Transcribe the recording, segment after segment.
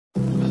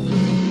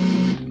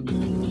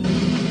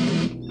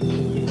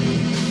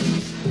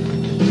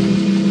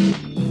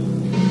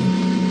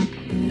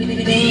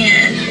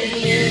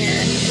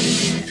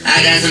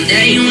I got some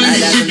day ones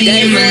that should be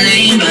in my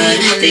lane, but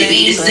they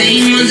be the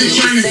same ones that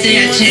tryna say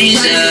I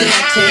changed up.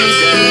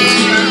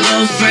 My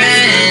old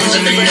friends,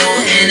 I'm a new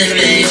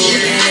enemy.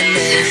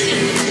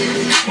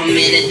 One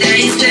minute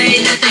they say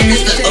that they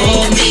miss the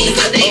old me,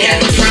 but they got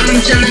no problem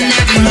telling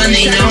everyone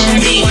they know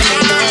me.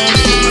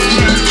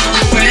 My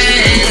old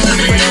friends,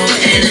 I'm a new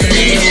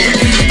enemy.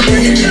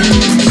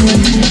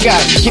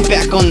 Gotta get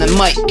back on the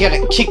mic, gotta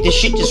kick this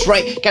shit just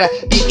right. Gotta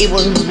be able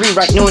to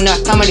rewrite, knowing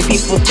not how many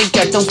people think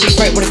I don't speak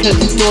right. When it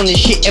comes to doing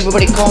this shit,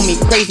 everybody call me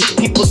crazy.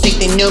 People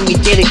think they know me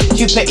daily.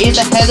 Super is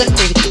a hella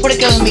crazy. When it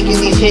comes to making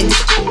these hits,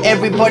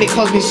 everybody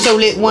calls me so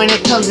lit. When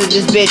it comes to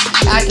this bitch,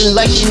 acting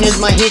like she knows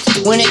my hits.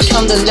 When it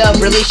comes to love,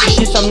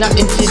 relationships, I'm not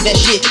into that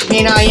shit.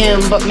 Man, I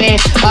am, but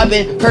man, I've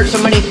been hurt so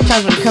many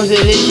times when it comes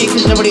to this shit.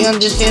 Cause nobody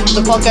understands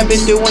the fuck I've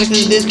been through when it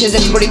comes to this. Cause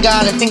everybody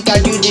gotta think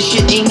I do this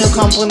shit. Ain't no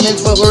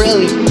compliments, but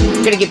really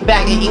gotta get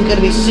back, it ain't gonna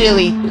be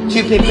silly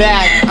to play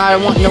back. I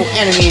don't want no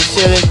enemies,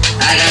 silly.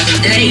 I got some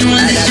day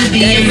ones that should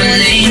be in my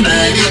lane,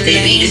 but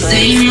they be the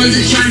same ones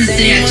that tryna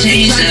say I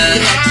changed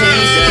up.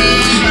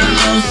 My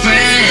old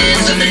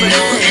friends, I'm a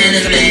new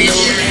enemy.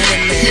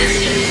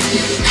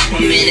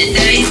 One minute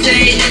they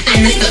say that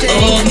they miss the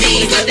old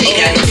me, but they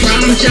got no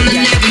problem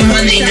telling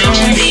everyone they know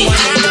me.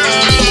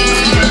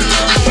 My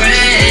old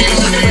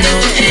friends, I'm a new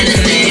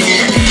enemy.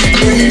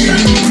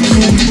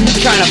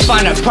 Trying to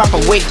find a proper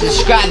way to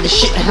describe the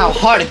shit and how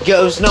hard it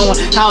goes. Knowing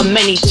how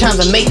many times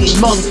I make these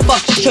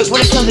motherfuckers choke.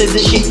 When it comes to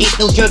this shit, ain't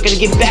no joke. Gotta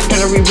get back,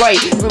 gotta rewrite.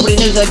 Everybody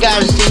knows I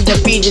gotta seem to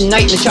be the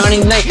night, the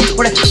shining light.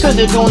 When it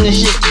comes to doing this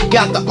shit,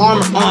 got the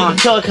armor on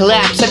till I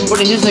collapse.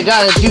 Everybody knows I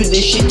gotta do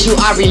this shit till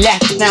I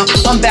relax. Now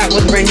I'm back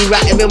with a brand new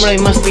rap. Everybody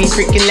must be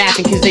freaking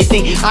laughing cause they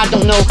think I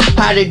don't know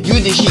how to do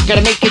this shit.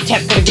 Gotta make it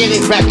tap, gotta get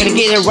it right, gotta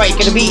get it right.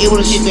 Gotta be able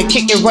to shit to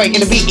kick it right.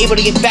 Gotta be able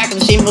to get back in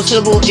the same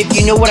syllable if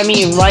you know what I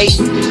mean, right?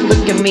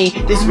 Look at me,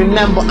 this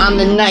remember I'm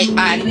the night.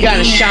 I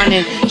gotta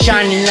shining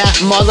that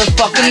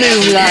motherfucking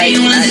moonlight. They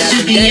ones that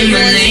should be in my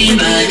lane,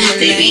 but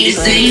they be the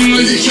same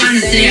ones that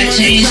tryna say I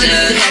changed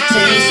up.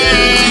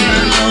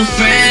 My old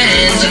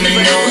friends, I'm a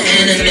new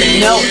enemy.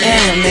 No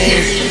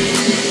enemies.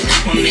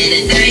 One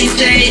minute they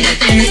say that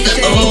they miss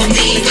the old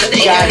me, but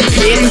they Gotta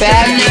get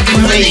back,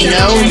 they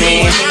know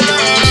me.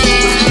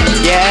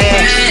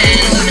 Yeah.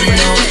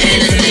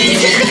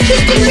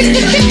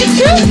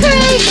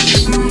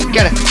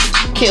 Gotta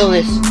kill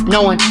this,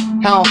 knowing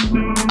how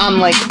I'm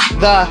like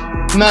the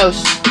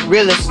most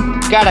realist.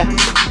 Gotta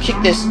kick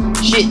this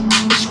shit,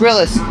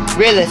 skrillest,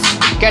 realist.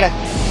 Gotta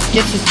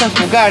get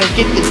successful, gotta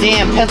get the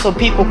damn pencil.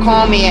 People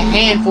call me a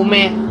handful,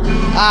 man.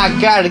 I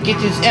gotta get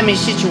this enemy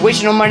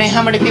situation on my name.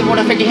 How many people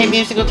wanna freaking hate me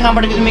every single time?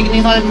 But I get to making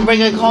these lines, everybody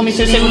gonna call me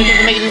so sick when I get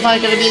to making these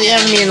lines. Gotta be the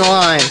enemy in the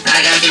line.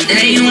 I got some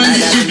day ones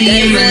that should be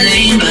in my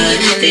lane,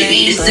 but they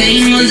be the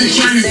same ones that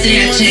tryna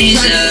say I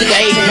changed up.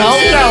 They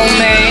don't know,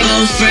 man.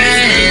 Old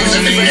friends,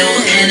 I'm a new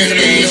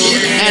enemy.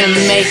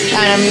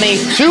 Anime,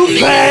 to They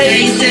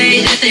play.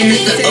 say that they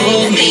miss the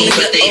old me,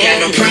 but they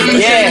got no problem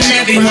telling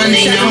everyone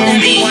they know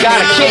me.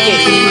 Gotta kick it,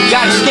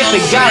 gotta skip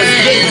it, gotta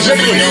get I'm a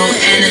dripping. new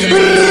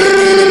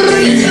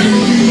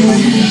enemy.